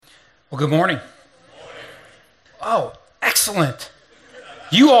Well, good morning. Oh, excellent.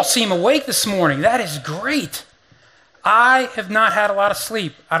 You all seem awake this morning. That is great. I have not had a lot of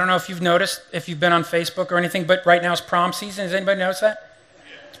sleep. I don't know if you've noticed, if you've been on Facebook or anything, but right now it's prom season. Has anybody noticed that?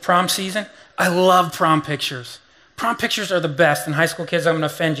 It's prom season. I love prom pictures. Prom pictures are the best. And high school kids, I'm going to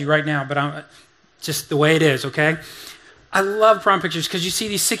offend you right now, but I'm just the way it is, okay? I love prom pictures because you see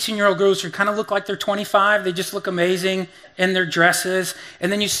these 16-year-old girls who kind of look like they're 25. They just look amazing in their dresses.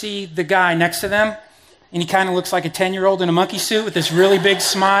 And then you see the guy next to them, and he kind of looks like a 10-year-old in a monkey suit with this really big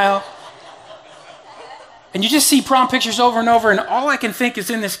smile. And you just see prom pictures over and over, and all I can think is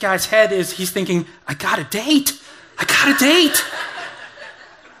in this guy's head is he's thinking, I got a date. I got a date.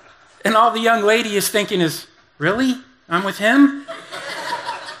 And all the young lady is thinking is, really? I'm with him?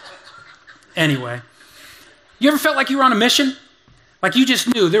 Anyway. You ever felt like you were on a mission? Like you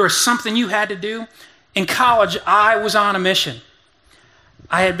just knew there was something you had to do? In college, I was on a mission.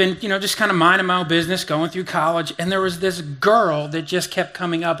 I had been, just kind of minding my own business, going through college, and there was this girl that just kept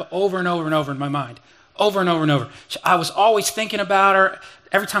coming up over and over and over in my mind. Over and over and over. I was always thinking about her.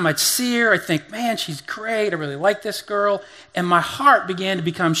 Every time I'd see her, I'd think, man, she's great. I really like this girl. And my heart began to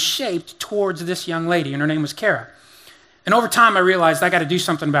become shaped towards this young lady, and her name was Kara. And over time, I realized I got to do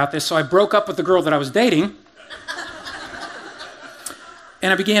something about this, so I broke up with the girl that I was dating,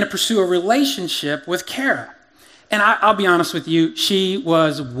 and I began to pursue a relationship with Kara. And I'll be honest with you, she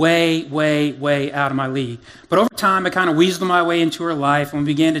was way, way, way out of my league. But over time, I kind of weaseled my way into her life, and we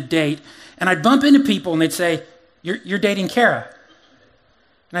began to date. And I'd bump into people, and they'd say, you're dating Kara?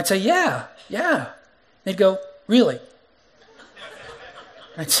 And I'd say, yeah. They'd go, really?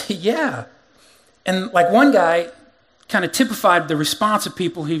 I'd say, yeah. And like one guy kind of typified the response of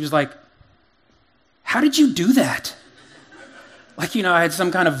people. He was like, how did you do that? Like, I had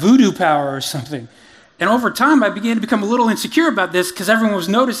some kind of voodoo power or something. And over time, I began to become a little insecure about this because everyone was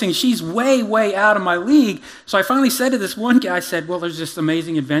noticing she's way, way out of my league. So I finally said to this one guy, I said, well, there's this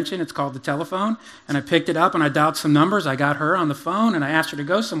amazing invention. It's called the telephone. And I picked it up and I dialed some numbers. I got her on the phone and I asked her to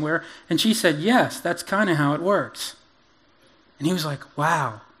go somewhere. And she said, yes, that's kind of how it works. And he was like,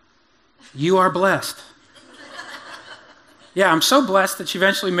 wow, you are blessed. Yeah, I'm so blessed that she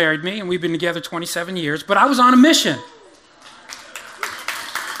eventually married me and we've been together 27 years, but I was on a mission.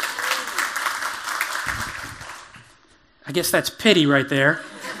 I guess that's pity right there.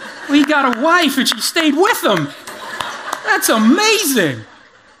 Well, he got a wife and she stayed with him. That's amazing.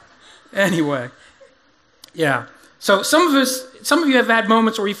 Anyway, yeah. So some of you have had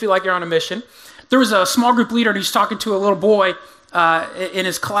moments where you feel like you're on a mission. There was a small group leader and he's talking to a little boy in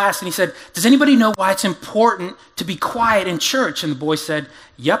his class and he said, does anybody know why it's important to be quiet in church? And the boy said,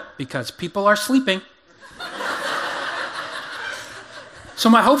 yep, because people are sleeping. So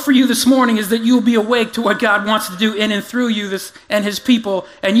my hope for you this morning is that you will be awake to what God wants to do in and through you and his people,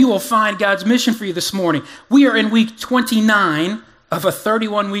 and you will find God's mission for you this morning. We are in week 29 of a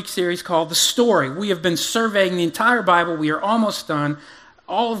 31-week series called The Story. We have been surveying the entire Bible. We are almost done,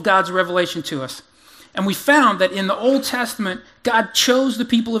 all of God's revelation to us. And we found that in the Old Testament, God chose the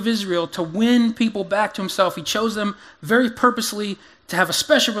people of Israel to win people back to himself. He chose them very purposely to have a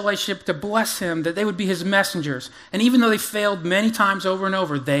special relationship, to bless him, that they would be his messengers. And even though they failed many times over and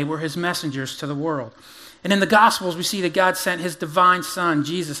over, they were his messengers to the world. And in the Gospels, we see that God sent his divine son,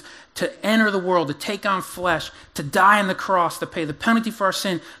 Jesus, to enter the world, to take on flesh, to die on the cross, to pay the penalty for our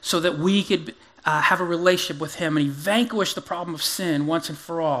sin so that we could have a relationship with him. And he vanquished the problem of sin once and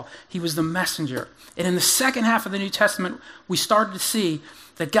for all. He was the messenger. And in the second half of the New Testament, we started to see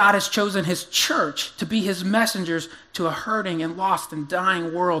that God has chosen his church to be his messengers to a hurting and lost and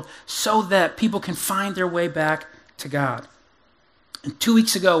dying world so that people can find their way back to God. And 2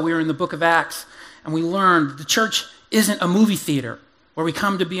 weeks ago, we were in the book of Acts, and we learned the church isn't a movie theater where we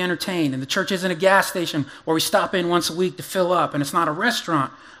come to be entertained, and the church isn't a gas station where we stop in once a week to fill up, and it's not a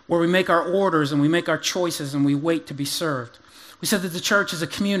restaurant where we make our orders and we make our choices and we wait to be served. We said that the church is a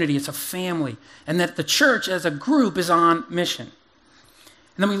community, it's a family, and that the church as a group is on mission.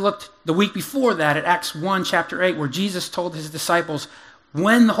 And then we looked the week before that at Acts 1, chapter 8, where Jesus told his disciples,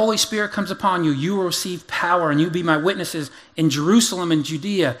 when the Holy Spirit comes upon you, you will receive power, and you'll be my witnesses in Jerusalem and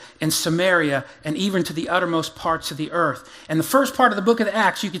Judea and Samaria and even to the uttermost parts of the earth. And the first part of the book of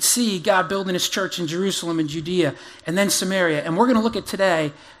Acts, you could see God building his church in Jerusalem and Judea and then Samaria. And we're going to look at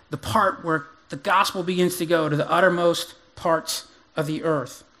today the part where the gospel begins to go to the uttermost parts of the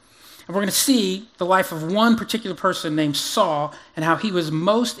earth. And we're going to see the life of one particular person named Saul and how he was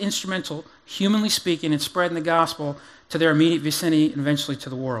most instrumental, humanly speaking, in spreading the gospel to their immediate vicinity and eventually to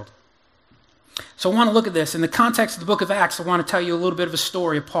the world. So I want to look at this. In the context of the book of Acts, I want to tell you a little bit of a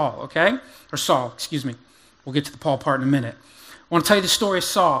story of Paul, okay? Or Saul, excuse me. We'll get to the Paul part in a minute. I want to tell you the story of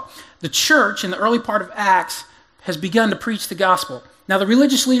Saul. The church in the early part of Acts has begun to preach the gospel. Now, the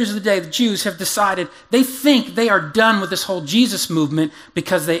religious leaders of the day, the Jews, have decided they think they are done with this whole Jesus movement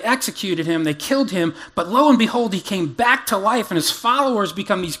because they executed him, they killed him, but lo and behold, he came back to life, and his followers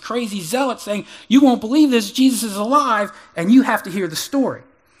become these crazy zealots saying, you won't believe this, Jesus is alive, and you have to hear the story.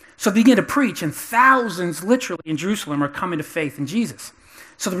 So they begin to preach, and thousands literally in Jerusalem are coming to faith in Jesus.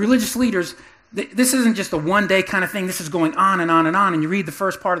 So the religious leaders, this isn't just a one-day kind of thing. This is going on and on and on. And you read the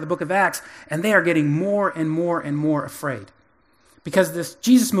first part of the book of Acts, and they are getting more and more and more afraid. Because this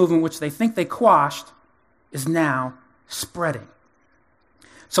Jesus movement, which they think they quashed, is now spreading.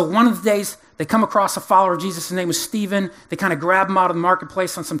 So one of the days, they come across a follower of Jesus. His name was Stephen. They kind of grab him out of the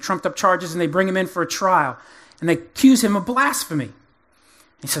marketplace on some trumped-up charges, and they bring him in for a trial. And they accuse him of blasphemy.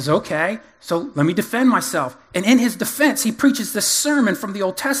 He says, okay, so let me defend myself. And in his defense, he preaches this sermon from the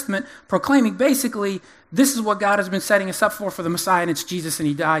Old Testament, proclaiming basically, this is what God has been setting us up for the Messiah, and it's Jesus, and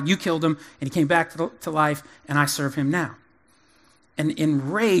he died, you killed him, and he came back to life, and I serve him now. And in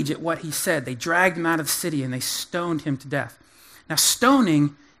rage at what he said, they dragged him out of the city, and they stoned him to death. Now,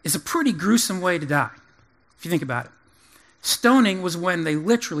 stoning is a pretty gruesome way to die, if you think about it. Stoning was when they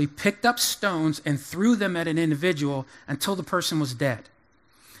literally picked up stones and threw them at an individual until the person was dead.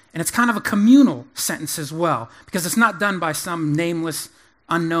 And it's kind of a communal sentence as well, because it's not done by some nameless,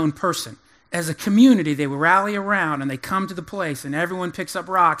 unknown person. As a community, they will rally around and they come to the place, and everyone picks up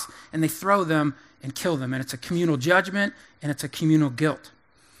rocks and they throw them and kill them. And it's a communal judgment and it's a communal guilt.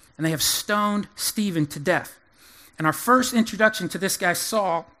 And they have stoned Stephen to death. And our first introduction to this guy,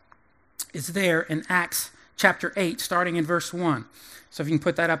 Saul, is there in Acts chapter 8, starting in verse 1. So if you can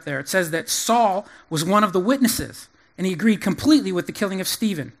put that up there. It says that Saul was one of the witnesses, and he agreed completely with the killing of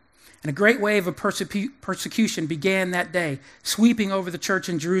Stephen. And a great wave of persecution began that day, sweeping over the church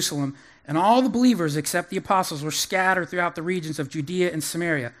in Jerusalem. And all the believers, except the apostles, were scattered throughout the regions of Judea and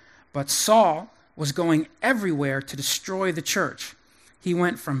Samaria. But Saul was going everywhere to destroy the church. He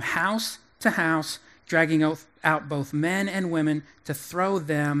went from house to house, dragging out both men and women to throw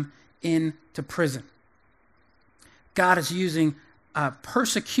them into prison. God is using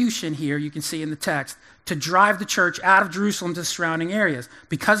persecution here, you can see in the text, to drive the church out of Jerusalem to the surrounding areas.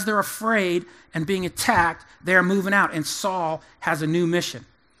 Because they're afraid and being attacked, they're moving out. And Saul has a new mission.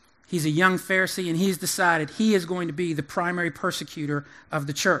 He's a young Pharisee, and he's decided he is going to be the primary persecutor of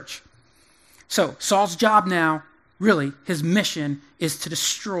the church. So Saul's job now, really, his mission is to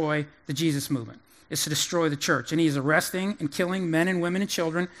destroy the Jesus movement, is to destroy the church. And he's arresting and killing men and women and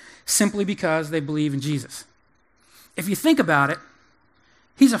children simply because they believe in Jesus. If you think about it,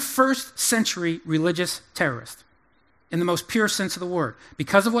 he's a first-century religious terrorist in the most pure sense of the word.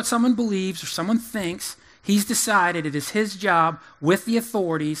 Because of what someone believes or someone thinks, he's decided it is his job with the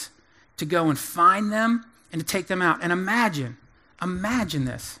authorities to go and find them and to take them out. And imagine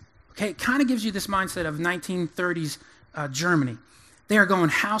this. Okay, it kind of gives you this mindset of 1930s Germany. They are going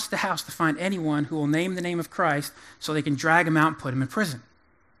house to house to find anyone who will name the name of Christ so they can drag him out and put him in prison.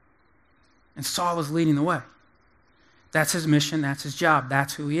 And Saul is leading the way. That's his mission, that's his job,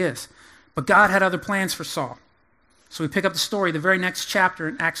 that's who he is. But God had other plans for Saul. So we pick up the story, the very next chapter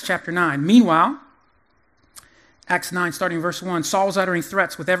in Acts chapter 9. Meanwhile, Acts 9, starting in verse 1, Saul was uttering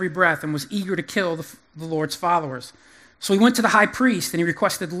threats with every breath and was eager to kill the Lord's followers. So he went to the high priest and he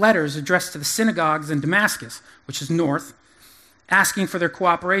requested letters addressed to the synagogues in Damascus, which is north, asking for their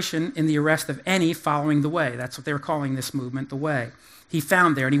cooperation in the arrest of any following the way. That's what they were calling this movement, the way. He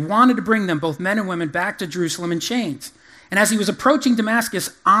found there, and he wanted to bring them, both men and women, back to Jerusalem in chains. And as he was approaching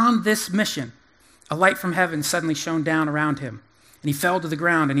Damascus on this mission, a light from heaven suddenly shone down around him. And he fell to the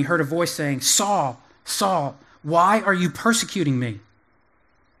ground, and he heard a voice saying, Saul, Saul, why are you persecuting me?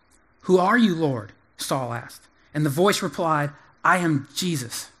 Who are you, Lord? Saul asked. And the voice replied, I am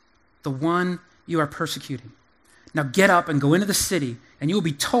Jesus, the one you are persecuting. Now get up and go into the city, and you will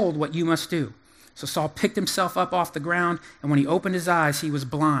be told what you must do. So Saul picked himself up off the ground, and when he opened his eyes, he was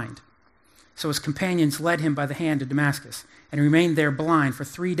blind. So his companions led him by the hand to Damascus, and he remained there blind for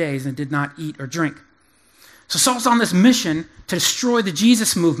 3 days and did not eat or drink. So Saul's on this mission to destroy the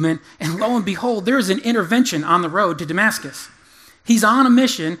Jesus movement, and lo and behold, there is an intervention on the road to Damascus. He's on a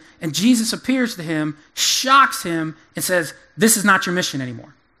mission, and Jesus appears to him, shocks him, and says, this is not your mission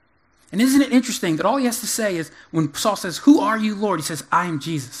anymore. And isn't it interesting that all he has to say is, when Saul says, who are you, Lord? He says, I am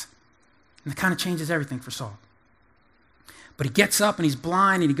Jesus. And it kind of changes everything for Saul. But he gets up and he's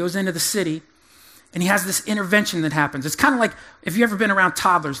blind and he goes into the city and he has this intervention that happens. It's kind of like if you've ever been around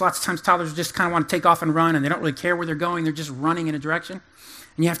toddlers. Lots of times toddlers just kind of want to take off and run and they don't really care where they're going. They're just running in a direction.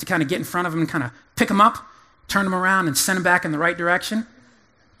 And you have to kind of get in front of them and kind of pick them up, turn them around and send them back in the right direction.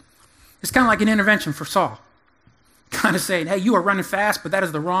 It's kind of like an intervention for Saul. kind of saying, hey, you are running fast, but that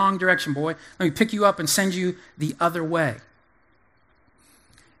is the wrong direction, boy. Let me pick you up and send you the other way.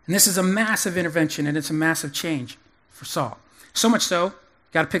 And this is a massive intervention, and it's a massive change for Saul. So much so,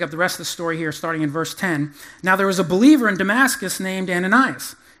 got to pick up the rest of the story here, starting in verse 10. Now there was a believer in Damascus named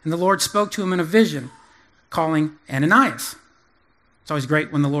Ananias, and the Lord spoke to him in a vision, calling Ananias. It's always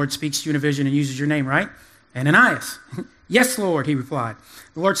great when the Lord speaks to you in a vision and uses your name, right? Ananias. Yes, Lord, he replied.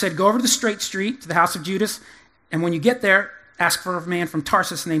 The Lord said, go over to the straight street to the house of Judas, and when you get there, ask for a man from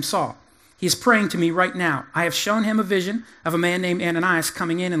Tarsus named Saul. He is praying to me right now. I have shown him a vision of a man named Ananias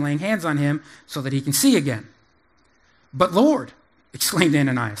coming in and laying hands on him so that he can see again. But Lord, exclaimed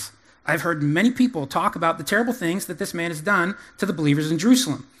Ananias, I've heard many people talk about the terrible things that this man has done to the believers in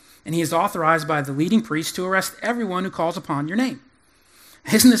Jerusalem, and he is authorized by the leading priest to arrest everyone who calls upon your name.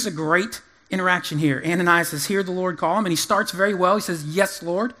 Isn't this a great interaction here? Ananias says, hear the Lord call him, and he starts very well. He says, yes,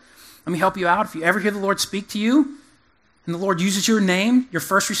 Lord. Let me help you out. If you ever hear the Lord speak to you, and the Lord uses your name, your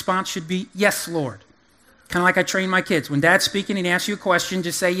first response should be, yes, Lord. Kind of like I train my kids. When Dad's speaking and he asks you a question,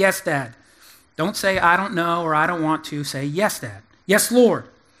 just say, yes, Dad. Don't say, I don't know or I don't want to. Say, yes, Dad. Yes, Lord.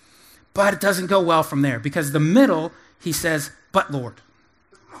 But it doesn't go well from there because the middle, he says, but Lord.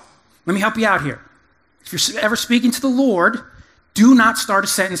 Let me help you out here. If you're ever speaking to the Lord, do not start a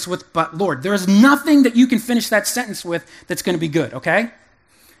sentence with, but Lord. There is nothing that you can finish that sentence with that's going to be good, okay?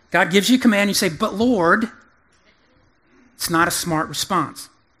 God gives you a command, you say, but Lord. It's not a smart response.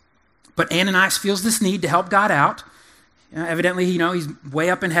 But Ananias feels this need to help God out. Evidently, he's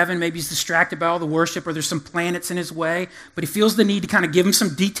way up in heaven. Maybe he's distracted by all the worship or there's some planets in his way. But he feels the need to kind of give him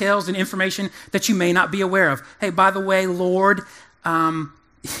some details and information that you may not be aware of. Hey, by the way, Lord,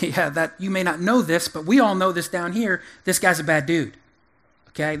 that you may not know this, but we all know this down here. This guy's a bad dude.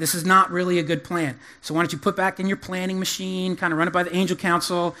 Okay, this is not really a good plan. So why don't you put back in your planning machine, kind of run it by the angel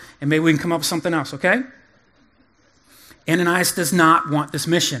council, and maybe we can come up with something else, okay? Ananias does not want this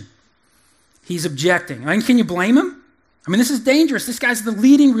mission. He's objecting. I mean, can you blame him? I mean, this is dangerous. This guy's the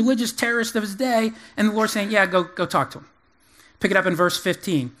leading religious terrorist of his day, and the Lord's saying, yeah, go talk to him. Pick it up in verse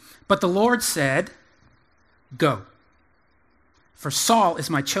 15. But the Lord said, go. For Saul is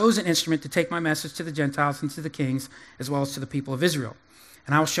my chosen instrument to take my message to the Gentiles and to the kings, as well as to the people of Israel.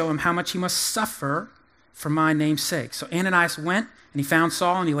 And I will show him how much he must suffer for my name's sake. So Ananias went, and he found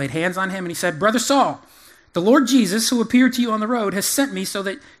Saul, and he laid hands on him, and he said, Brother Saul, the Lord Jesus, who appeared to you on the road, has sent me so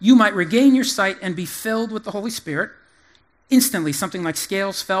that you might regain your sight and be filled with the Holy Spirit. Instantly, something like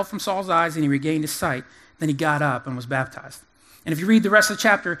scales fell from Saul's eyes, and he regained his sight. Then he got up and was baptized. And if you read the rest of the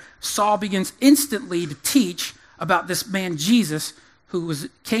chapter, Saul begins instantly to teach about this man Jesus, who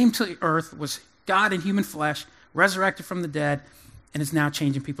came to the earth, was God in human flesh, resurrected from the dead, and is now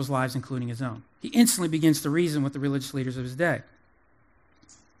changing people's lives, including his own. He instantly begins to reason with the religious leaders of his day.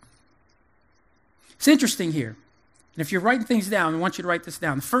 It's interesting here. And if you're writing things down, I want you to write this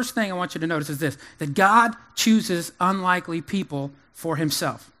down. The first thing I want you to notice is this, that God chooses unlikely people for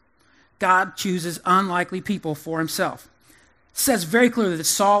himself. God chooses unlikely people for himself. It says very clearly that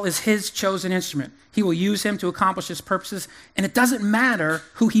Saul is his chosen instrument. He will use him to accomplish his purposes, and it doesn't matter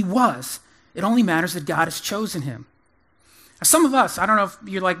who he was. It only matters that God has chosen him. Now, some of us, I don't know if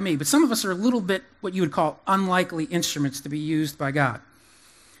you're like me, but some of us are a little bit what you would call unlikely instruments to be used by God.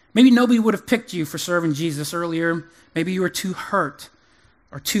 Maybe nobody would have picked you for serving Jesus earlier. Maybe you were too hurt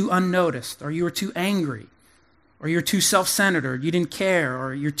or too unnoticed, or you were too angry, or you're too self-centered, or you didn't care,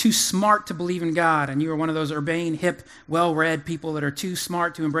 or you're too smart to believe in God, and you were one of those urbane, hip, well-read people that are too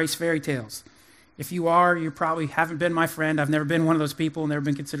smart to embrace fairy tales. If you are, you probably haven't been my friend. I've never been one of those people, never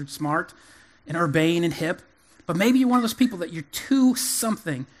been considered smart and urbane and hip. But maybe you're one of those people that you're too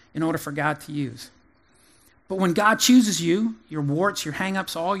something in order for God to use. But when God chooses you, your warts, your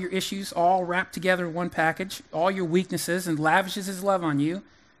hang-ups, all your issues, all wrapped together in one package, all your weaknesses, and lavishes his love on you,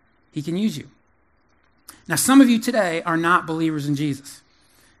 he can use you. Now, some of you today are not believers in Jesus.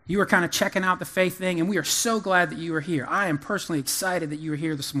 You are kind of checking out the faith thing, and we are so glad that you are here. I am personally excited that you are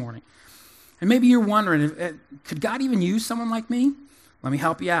here this morning. And maybe you're wondering, could God even use someone like me? Let me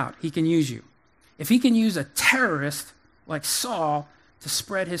help you out. He can use you. If he can use a terrorist like Saul to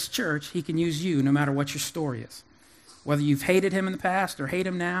spread his church, he can use you no matter what your story is. Whether you've hated him in the past or hate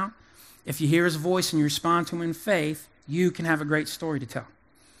him now, if you hear his voice and you respond to him in faith, you can have a great story to tell.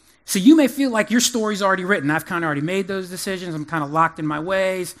 So you may feel like your story's already written. I've kind of already made those decisions. I'm kind of locked in my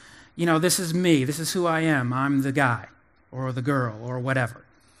ways. This is me. This is who I am. I'm the guy or the girl or whatever.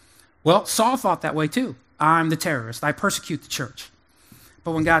 Well, Saul thought that way too. I'm the terrorist. I persecute the church.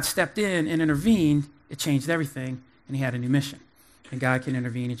 But when God stepped in and intervened, it changed everything, and he had a new mission. And God can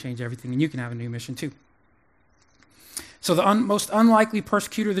intervene and change everything, and you can have a new mission too. So the most unlikely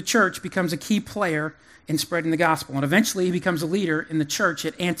persecutor of the church becomes a key player in spreading the gospel. And eventually he becomes a leader in the church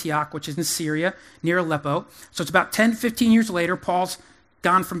at Antioch, which is in Syria, near Aleppo. So it's about 10, 15 years later, Paul's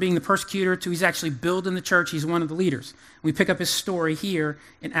gone from being the persecutor to he's actually building the church. He's one of the leaders. We pick up his story here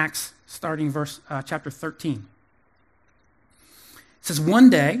in Acts, starting chapter 13. It says, one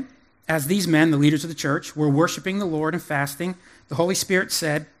day, as these men, the leaders of the church, were worshiping the Lord and fasting, the Holy Spirit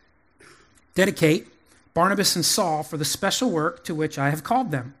said, dedicate Barnabas and Saul for the special work to which I have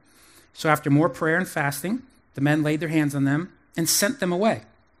called them. So after more prayer and fasting, the men laid their hands on them and sent them away.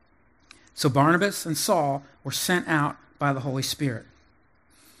 So Barnabas and Saul were sent out by the Holy Spirit.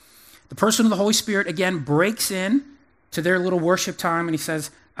 The person of the Holy Spirit, again, breaks in to their little worship time, and he says,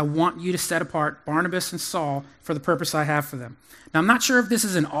 I want you to set apart Barnabas and Saul for the purpose I have for them. Now, I'm not sure if this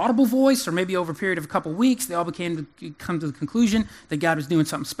is an audible voice or maybe over a period of a couple weeks, they all come to the conclusion that God was doing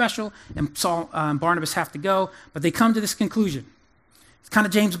something special, and Saul and Barnabas have to go, but they come to this conclusion. It's kind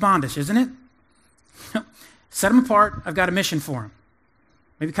of James Bondish, isn't it? Set them apart, I've got a mission for them.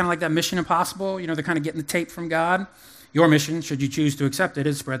 Maybe kind of like that Mission Impossible, they're kind of getting the tape from God. Your mission, should you choose to accept it,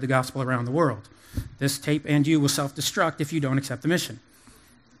 is spread the gospel around the world. This tape and you will self-destruct if you don't accept the mission.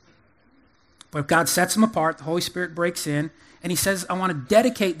 But God sets them apart, the Holy Spirit breaks in, and he says, I want to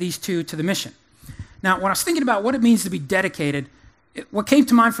dedicate these two to the mission. Now, when I was thinking about what it means to be dedicated, what came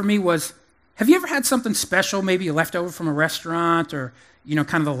to mind for me was, have you ever had something special, maybe left over from a restaurant or,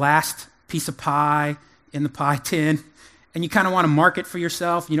 kind of the last piece of pie in the pie tin, and you kind of want to mark it for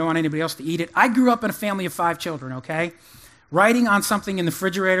yourself, you don't want anybody else to eat it? I grew up in a family of 5 children, okay? Writing on something in the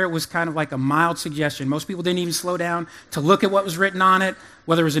refrigerator was kind of like a mild suggestion. Most people didn't even slow down to look at what was written on it,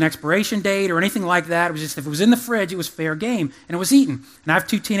 whether it was an expiration date or anything like that. It was just, if it was in the fridge, it was fair game, and it was eaten. And I have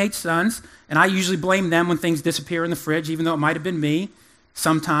 2 teenage sons, and I usually blame them when things disappear in the fridge, even though it might have been me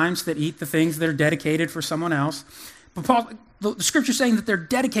sometimes that eat the things that are dedicated for someone else. But Paul, the scripture's saying that they're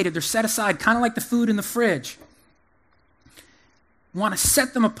dedicated, they're set aside, kind of like the food in the fridge. Want to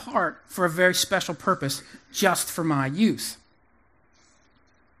set them apart for a very special purpose, just for my use.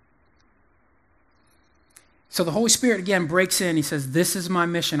 So the Holy Spirit, again, breaks in. He says, this is my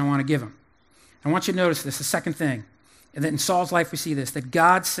mission I want to give him. I want you to notice this, the second thing. And that in Saul's life we see this, that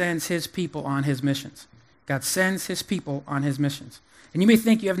God sends his people on his missions. God sends his people on his missions. And you may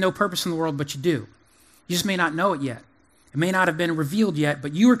think you have no purpose in the world, but you do. You just may not know it yet. It may not have been revealed yet,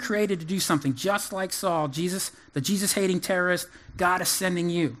 but you were created to do something just like Saul, the Jesus-hating terrorist. God is sending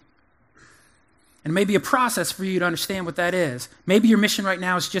you. And it may be a process for you to understand what that is. Maybe your mission right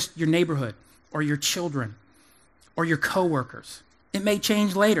now is just your neighborhood or your children or your coworkers. It may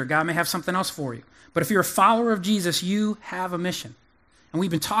change later. God may have something else for you. But if you're a follower of Jesus, you have a mission. And we've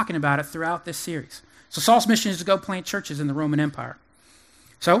been talking about it throughout this series. So Saul's mission is to go plant churches in the Roman Empire.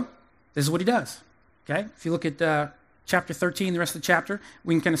 So this is what he does. Okay? If you look at chapter 13, the rest of the chapter,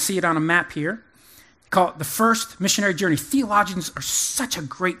 we can kind of see it on a map here. Call it the first missionary journey. Theologians are such a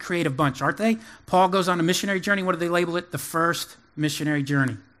great creative bunch, aren't they? Paul goes on a missionary journey. What do they label it? The first missionary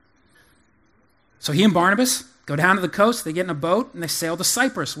journey. So he and Barnabas go down to the coast. They get in a boat and they sail to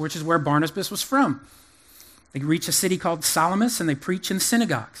Cyprus, which is where Barnabas was from. They reach a city called Salamis and they preach in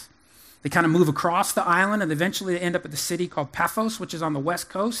synagogues. They kind of move across the island and eventually they end up at the city called Paphos, which is on the west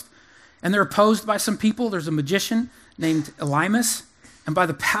coast. And they're opposed by some people. There's a magician named Elymas. And by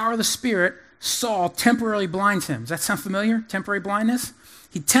the power of the Spirit, Saul temporarily blinds him. Does that sound familiar? Temporary blindness?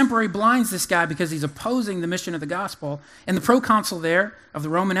 He temporarily blinds this guy because he's opposing the mission of the gospel. And the proconsul there of the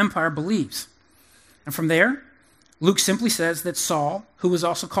Roman Empire believes. And from there, Luke simply says that Saul, who was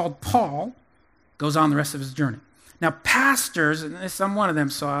also called Paul, goes on the rest of his journey. Now, pastors, and I'm one of them,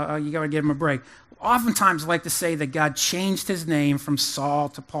 so you got to give him a break, oftentimes like to say that God changed his name from Saul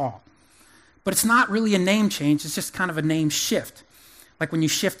to Paul. But it's not really a name change, it's just kind of a name shift. Like when you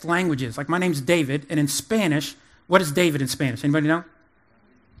shift languages. Like my name's David, and in Spanish, what is David in Spanish? Anybody know?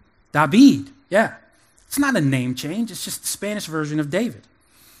 David, yeah. It's not a name change, it's just the Spanish version of David.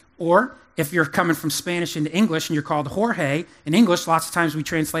 Or if you're coming from Spanish into English and you're called Jorge, in English, lots of times we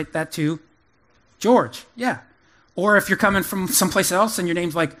translate that to George, yeah. Or if you're coming from someplace else and your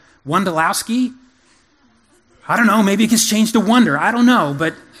name's like Wondolowski, I don't know, maybe it gets changed to Wonder, I don't know,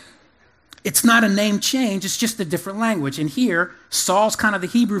 but it's not a name change, it's just a different language. And here, Saul's kind of the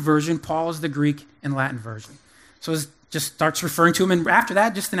Hebrew version, Paul is the Greek and Latin version. So it just starts referring to him, and after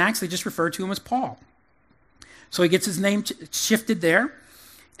that, just in Acts, they just refer to him as Paul. So he gets his name shifted there.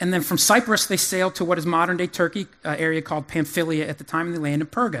 And then from Cyprus, they sailed to what is modern-day Turkey, area called Pamphylia at the time, and they landed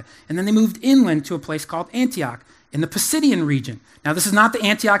in Perga. And then they moved inland to a place called Antioch in the Pisidian region. Now, this is not the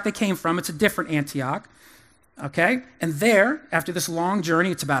Antioch they came from. It's a different Antioch. Okay? And there, after this long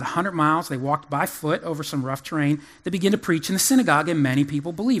journey, it's about 100 miles, they walked by foot over some rough terrain. They begin to preach in the synagogue, and many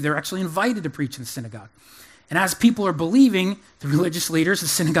people believe. They're actually invited to preach in the synagogue. And as people are believing, the religious leaders, the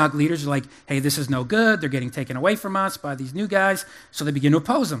synagogue leaders are like, hey, this is no good. They're getting taken away from us by these new guys. So they begin to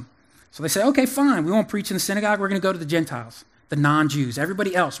oppose them. So they say, okay, fine. We won't preach in the synagogue. We're going to go to the Gentiles, the non-Jews,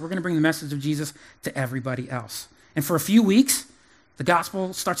 everybody else. We're going to bring the message of Jesus to everybody else. And for a few weeks, the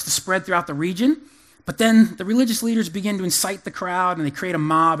gospel starts to spread throughout the region. But then the religious leaders begin to incite the crowd, and they create a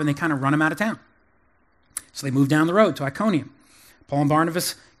mob, and they kind of run them out of town. So they move down the road to Iconium. Paul and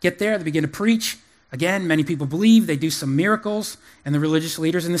Barnabas get there. They begin to preach. Again, many people believe. They do some miracles, and the religious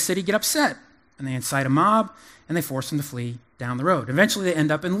leaders in the city get upset, and they incite a mob, and they force them to flee down the road. Eventually, they end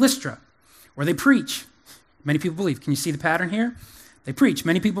up in Lystra, where they preach. Many people believe. Can you see the pattern here? They preach.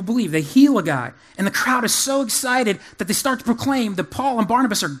 Many people believe. They heal a guy, and the crowd is so excited that they start to proclaim that Paul and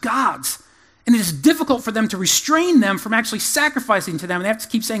Barnabas are gods, and it is difficult for them to restrain them from actually sacrificing to them. And they have to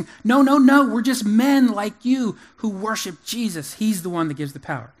keep saying, no, no, no, we're just men like you who worship Jesus. He's the one that gives the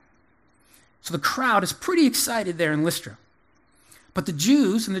power. So the crowd is pretty excited there in Lystra. But the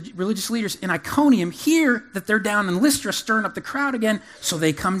Jews and the religious leaders in Iconium hear that they're down in Lystra stirring up the crowd again, so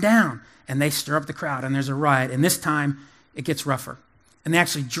they come down and they stir up the crowd, and there's a riot. And this time it gets rougher. And they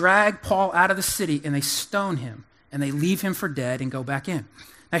actually drag Paul out of the city, and they stone him, and they leave him for dead and go back in.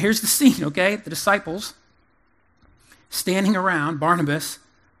 Now here's the scene, okay? The disciples standing around, Barnabas,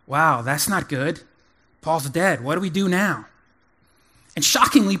 wow, that's not good. Paul's dead. What do we do now? And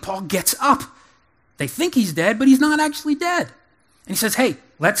shockingly, Paul gets up. They think he's dead, but he's not actually dead. And he says, hey,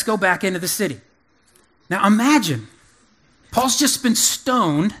 let's go back into the city. Now imagine, Paul's just been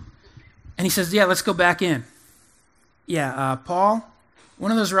stoned, and he says, yeah, let's go back in. Yeah, Paul,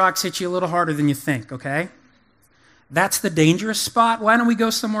 one of those rocks hit you a little harder than you think, okay? That's the dangerous spot. Why don't we go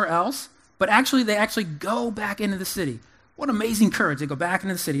somewhere else? But actually, they actually go back into the city. What amazing courage. They go back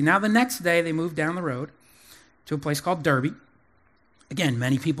into the city. Now, the next day, they move down the road to a place called Derbe. Again,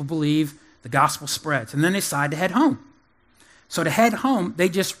 many people believe the gospel spreads, and then they decide to head home. So to head home, they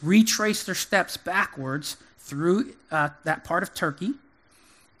just retrace their steps backwards through that part of Turkey,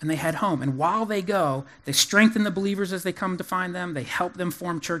 and they head home. And while they go, they strengthen the believers as they come to find them. They help them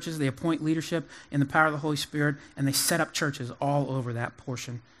form churches. They appoint leadership in the power of the Holy Spirit, and they set up churches all over that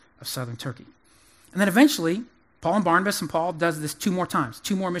portion of southern Turkey. And then eventually, Paul and Barnabas, and Paul does this 2 more times.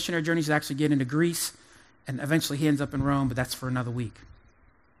 2 more missionary journeys to actually get into Greece, and eventually he ends up in Rome, but that's for another week.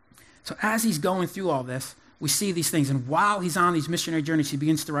 So as he's going through all this, we see these things. And while he's on these missionary journeys, he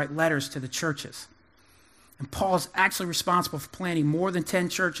begins to write letters to the churches. And Paul is actually responsible for planting more than 10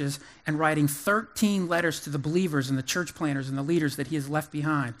 churches and writing 13 letters to the believers and the church planters and the leaders that he has left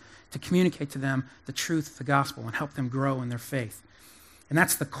behind to communicate to them the truth of the gospel and help them grow in their faith. And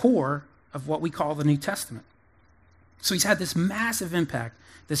that's the core of what we call the New Testament. So he's had this massive impact,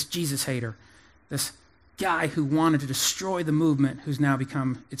 this Jesus hater, this guy who wanted to destroy the movement, who's now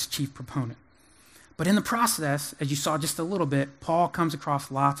become its chief proponent. But in the process, as you saw just a little bit, Paul comes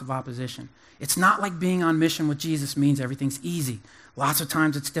across lots of opposition. It's not like being on mission with Jesus means everything's easy. Lots of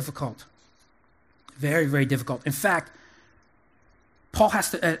times it's difficult. Very, very difficult. In fact, Paul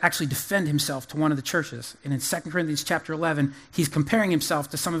has to actually defend himself to one of the churches. And in 2 Corinthians chapter 11, he's comparing himself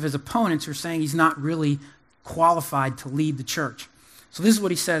to some of his opponents who are saying he's not really qualified to lead the church. So this is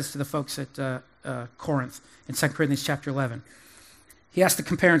what he says to the folks at Corinth in 2 Corinthians chapter 11. He has to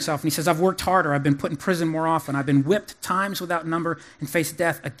compare himself, and he says, I've worked harder, I've been put in prison more often, I've been whipped times without number and faced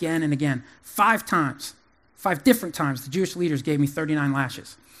death again and again. 5 times, 5 different times, the Jewish leaders gave me 39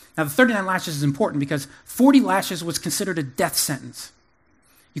 lashes. Now, the 39 lashes is important because 40 lashes was considered a death sentence.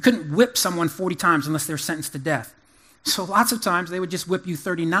 You couldn't whip someone 40 times unless they were sentenced to death. So lots of times they would just whip you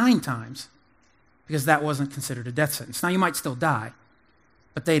 39 times because that wasn't considered a death sentence. Now, you might still die,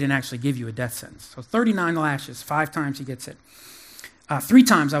 but they didn't actually give you a death sentence. So 39 lashes, 5 times he gets it. 3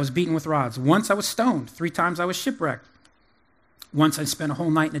 times I was beaten with rods. Once I was stoned. 3 times I was shipwrecked. Once I spent a whole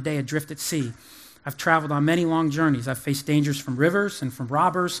night and a day adrift at sea. I've traveled on many long journeys. I've faced dangers from rivers and from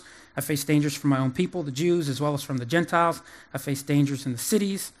robbers. I've faced dangers from my own people, the Jews, as well as from the Gentiles. I've faced dangers in the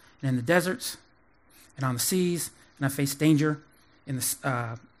cities and in the deserts and on the seas. And I've faced danger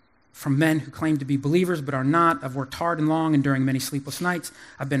from men who claim to be believers but are not. I've worked hard and long, enduring many sleepless nights.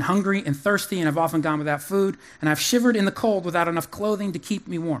 I've been hungry and thirsty, and I've often gone without food. And I've shivered in the cold without enough clothing to keep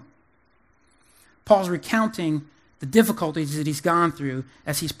me warm. Paul's recounting the difficulties that he's gone through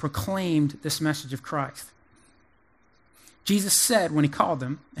as he's proclaimed this message of Christ. Jesus said when he called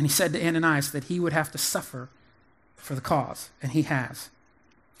them, and he said to Ananias that he would have to suffer for the cause, and he has.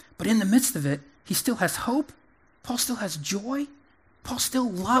 But in the midst of it, he still has hope. Paul still has joy. Paul still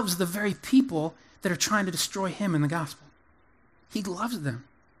loves the very people that are trying to destroy him in the gospel. He loves them.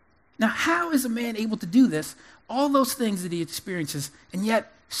 Now, how is a man able to do this? All those things that he experiences, and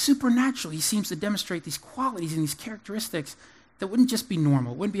yet supernaturally he seems to demonstrate these qualities and these characteristics that wouldn't just be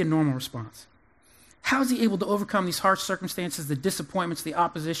normal, wouldn't be a normal response. How is he able to overcome these harsh circumstances, the disappointments, the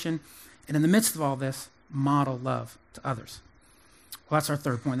opposition, and in the midst of all this, model love to others? Well, that's our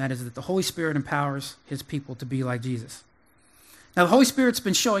third point. That is that the Holy Spirit empowers his people to be like Jesus. Now, the Holy Spirit's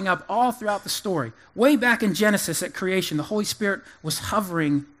been showing up all throughout the story. Way back in Genesis at creation, the Holy Spirit was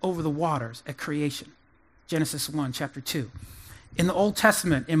hovering over the waters at creation. Genesis 1, chapter 2. In the Old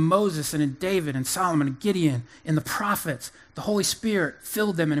Testament, in Moses and in David and Solomon and Gideon, in the prophets, the Holy Spirit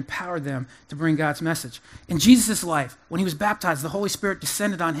filled them and empowered them to bring God's message. In Jesus' life, when he was baptized, the Holy Spirit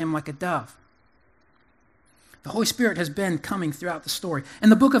descended on him like a dove. The Holy Spirit has been coming throughout the story. And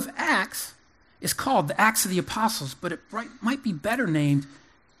the book of Acts is called the Acts of the Apostles, but it might be better named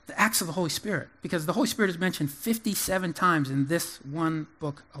the Acts of the Holy Spirit, because the Holy Spirit is mentioned 57 times in this one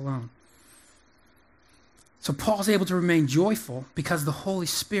book alone. So Paul's able to remain joyful because the Holy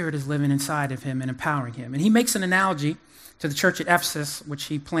Spirit is living inside of him and empowering him. And he makes an analogy to the church at Ephesus, which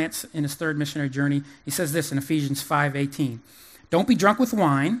he plants in his third missionary journey. He says this in Ephesians 5:18. Don't be drunk with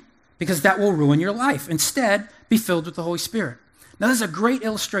wine, because that will ruin your life. Instead, be filled with the Holy Spirit. Now, this is a great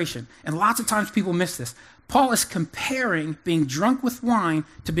illustration, and lots of times people miss this. Paul is comparing being drunk with wine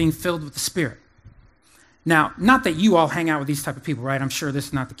to being filled with the Spirit. Now, not that you all hang out with these type of people, right? I'm sure this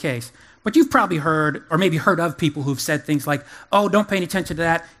is not the case. But you've probably heard, or maybe heard of people who've said things like, oh, don't pay any attention to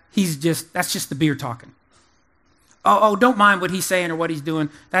that. That's just the beer talking. Oh, don't mind what he's saying or what he's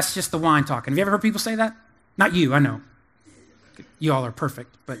doing. That's just the wine talking. Have you ever heard people say that? Not you, I know. You all are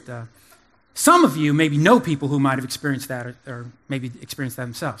perfect. But some of you maybe know people who might have experienced that or maybe experienced that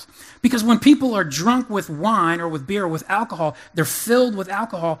themselves. Because when people are drunk with wine or with beer or with alcohol, they're filled with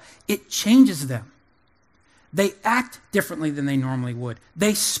alcohol, it changes them. They act differently than they normally would.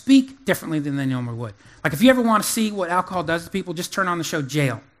 They speak differently than they normally would. Like if you ever want to see what alcohol does to people, just turn on the show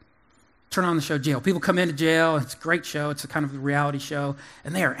Jail. Turn on the show Jail. People come into jail. It's a great show. It's a kind of a reality show.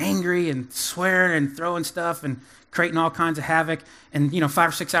 And they are angry and swearing and throwing stuff and creating all kinds of havoc. And, 5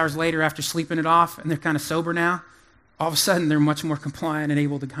 or 6 hours later after sleeping it off and they're kind of sober now, all of a sudden they're much more compliant and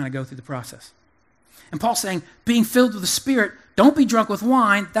able to kind of go through the process. And Paul's saying, being filled with the Spirit, don't be drunk with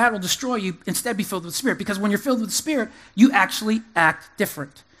wine. That will destroy you. Instead, be filled with the Spirit. Because when you're filled with the Spirit, you actually act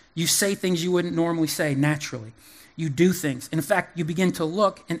different. You say things you wouldn't normally say naturally. You do things. In fact, you begin to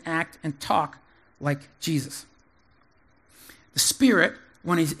look and act and talk like Jesus. The Spirit,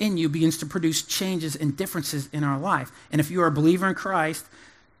 when he's in you, begins to produce changes and differences in our life. And if you are a believer in Christ,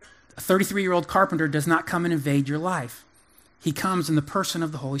 a 33-year-old carpenter does not come and invade your life. He comes in the person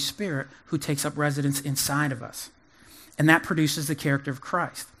of the Holy Spirit who takes up residence inside of us. And that produces the character of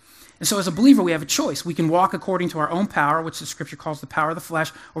Christ. And so as a believer, we have a choice. We can walk according to our own power, which the Scripture calls the power of the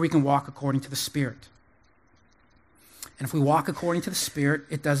flesh, or we can walk according to the Spirit. And if we walk according to the Spirit,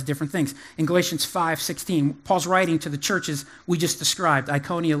 it does different things. In Galatians 5:16, Paul's writing to the churches we just described,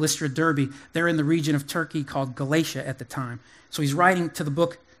 Iconium, Lystra, Derbe. They're in the region of Turkey called Galatia at the time. So he's writing to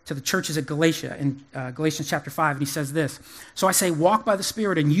the churches at Galatia in Galatians chapter 5, and he says this, so I say, walk by the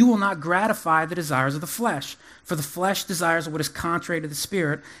Spirit, and you will not gratify the desires of the flesh. For the flesh desires what is contrary to the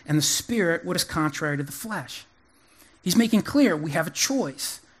Spirit, and the Spirit what is contrary to the flesh. He's making clear we have a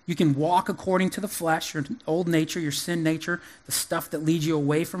choice. You can walk according to the flesh, your old nature, your sin nature, the stuff that leads you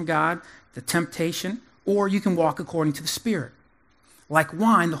away from God, the temptation, or you can walk according to the Spirit. Like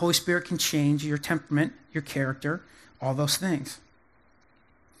wine, the Holy Spirit can change your temperament, your character, all those things.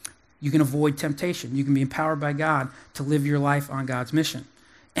 You can avoid temptation. You can be empowered by God to live your life on God's mission.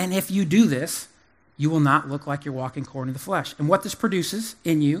 And if you do this, you will not look like you're walking according to the flesh. And what this produces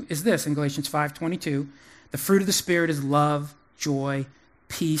in you is this, in Galatians 5:22, the fruit of the Spirit is love, joy,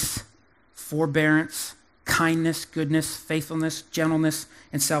 peace, forbearance, kindness, goodness, faithfulness, gentleness,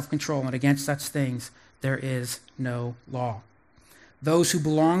 and self-control. And against such things there is no law. Those who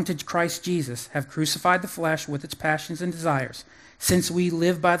belong to Christ Jesus have crucified the flesh with its passions and desires. Since we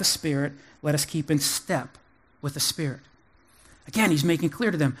live by the Spirit, let us keep in step with the Spirit. Again, he's making clear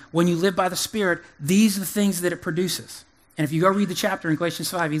to them, when you live by the Spirit, these are the things that it produces. And if you go read the chapter in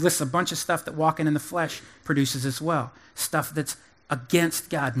Galatians 5, he lists a bunch of stuff that walking in the flesh produces as well. Stuff that's against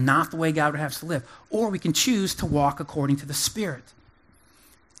God, not the way God would have us to live. Or we can choose to walk according to the Spirit.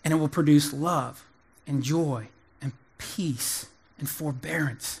 And it will produce love and joy and peace and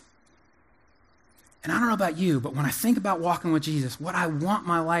forbearance. And I don't know about you, but when I think about walking with Jesus, what I want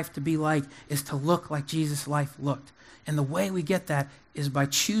my life to be like is to look like Jesus' life looked. And the way we get that is by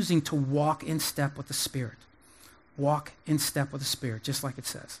choosing to walk in step with the Spirit. walk in step with the Spirit, just like it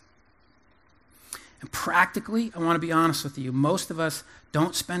says. And practically, I want to be honest with you, most of us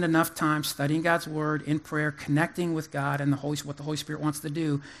don't spend enough time studying God's Word, in prayer, connecting with God and what the Holy Spirit wants to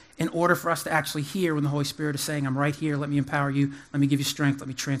do in order for us to actually hear when the Holy Spirit is saying, I'm right here, let me empower you, let me give you strength, let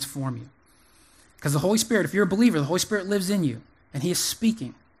me transform you. Because the Holy Spirit, if you're a believer, the Holy Spirit lives in you, and He is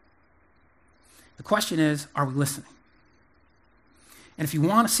speaking. The question is, are we listening? And if you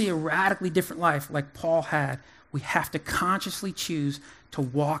want to see a radically different life like Paul had, we have to consciously choose to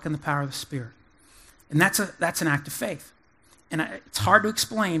walk in the power of the Spirit. And that's an act of faith. And it's hard to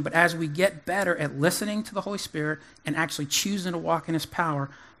explain, but as we get better at listening to the Holy Spirit and actually choosing to walk in His power,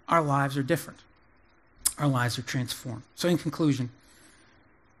 our lives are different. Our lives are transformed. So in conclusion,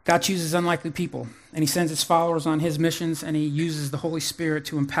 God chooses unlikely people, and He sends His followers on His missions, and He uses the Holy Spirit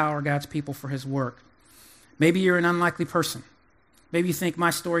to empower God's people for His work. Maybe you're an unlikely person. Maybe you think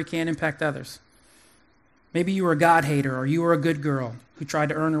my story can't impact others. Maybe you were a God hater, or you were a good girl who tried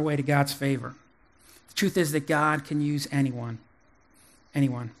to earn her way to God's favor. The truth is that God can use anyone.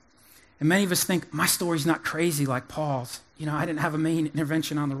 Anyone. And many of us think, my story's not crazy like Paul's. I didn't have a main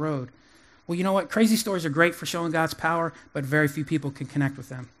intervention on the road. Well, you know what? Crazy stories are great for showing God's power, but very few people can connect with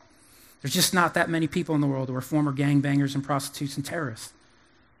them. There's just not that many people in the world who are former gangbangers and prostitutes and terrorists.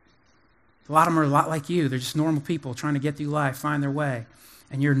 A lot of them are a lot like you. They're just normal people trying to get through life, find their way.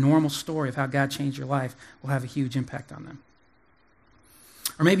 And your normal story of how God changed your life will have a huge impact on them.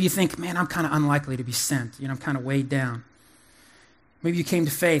 Or maybe you think, man, I'm kind of unlikely to be sent. I'm kind of weighed down. Maybe you came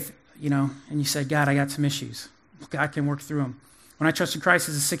to faith, and you said, God, I got some issues. God can work through them. When I trusted Christ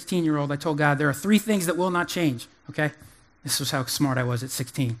as a 16-year-old, I told God, there are 3 things that will not change, okay? This was how smart I was at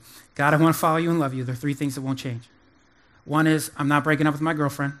 16. God, I want to follow you and love you. There are 3 things that won't change. 1 is, I'm not breaking up with my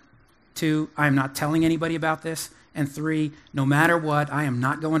girlfriend. 2, I'm not telling anybody about this. And 3, no matter what, I am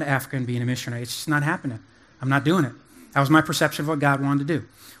not going to Africa and being a missionary. It's just not happening. I'm not doing it. That was my perception of what God wanted to do.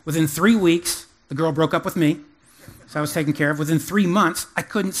 Within 3 weeks, the girl broke up with me, so I was taken care of. Within 3 months, I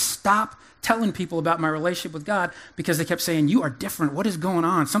couldn't stop telling people about my relationship with God because they kept saying, you are different. What is going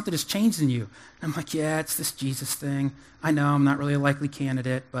on? Something has changed in you. And I'm like, yeah, it's this Jesus thing. I know I'm not really a likely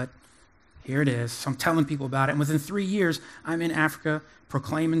candidate, but here it is. So I'm telling people about it. And within 3 years, I'm in Africa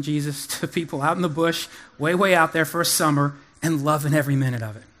proclaiming Jesus to people out in the bush, way, way out there for a summer, and loving every minute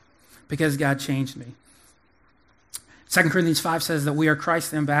of it because God changed me. 2 Corinthians 5 says that we are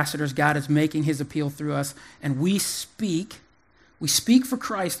Christ's ambassadors. God is making His appeal through us, and we speak for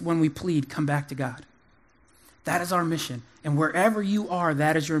Christ when we plead, come back to God. That is our mission. And wherever you are,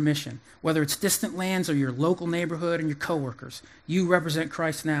 that is your mission. Whether it's distant lands or your local neighborhood and your coworkers, you represent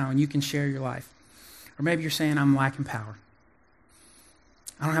Christ now and you can share your life. Or maybe you're saying, I'm lacking power.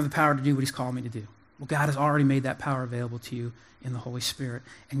 I don't have the power to do what He's called me to do. Well, God has already made that power available to you in the Holy Spirit.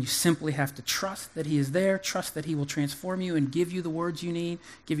 And you simply have to trust that He is there, trust that He will transform you and give you the words you need,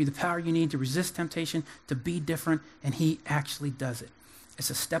 give you the power you need to resist temptation, to be different, and He actually does it. It's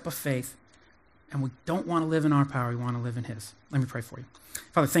a step of faith, and we don't want to live in our power, we want to live in His. Let me pray for you.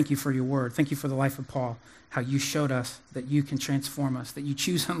 Father, thank you for your word. Thank you for the life of Paul, how you showed us that you can transform us, that you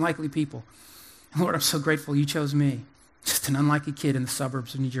choose unlikely people. And Lord, I'm so grateful you chose me, just an unlikely kid in the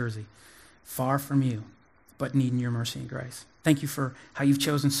suburbs of New Jersey, far from you, but needing your mercy and grace. Thank you for how you've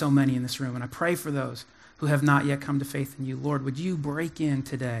chosen so many in this room. And I pray for those who have not yet come to faith in you. Lord, would you break in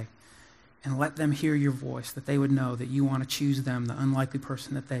today and let them hear your voice, that they would know that you want to choose them, the unlikely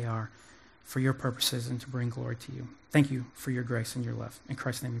person that they are, for your purposes and to bring glory to you. Thank you for your grace and your love. In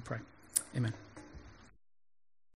Christ's name we pray. Amen.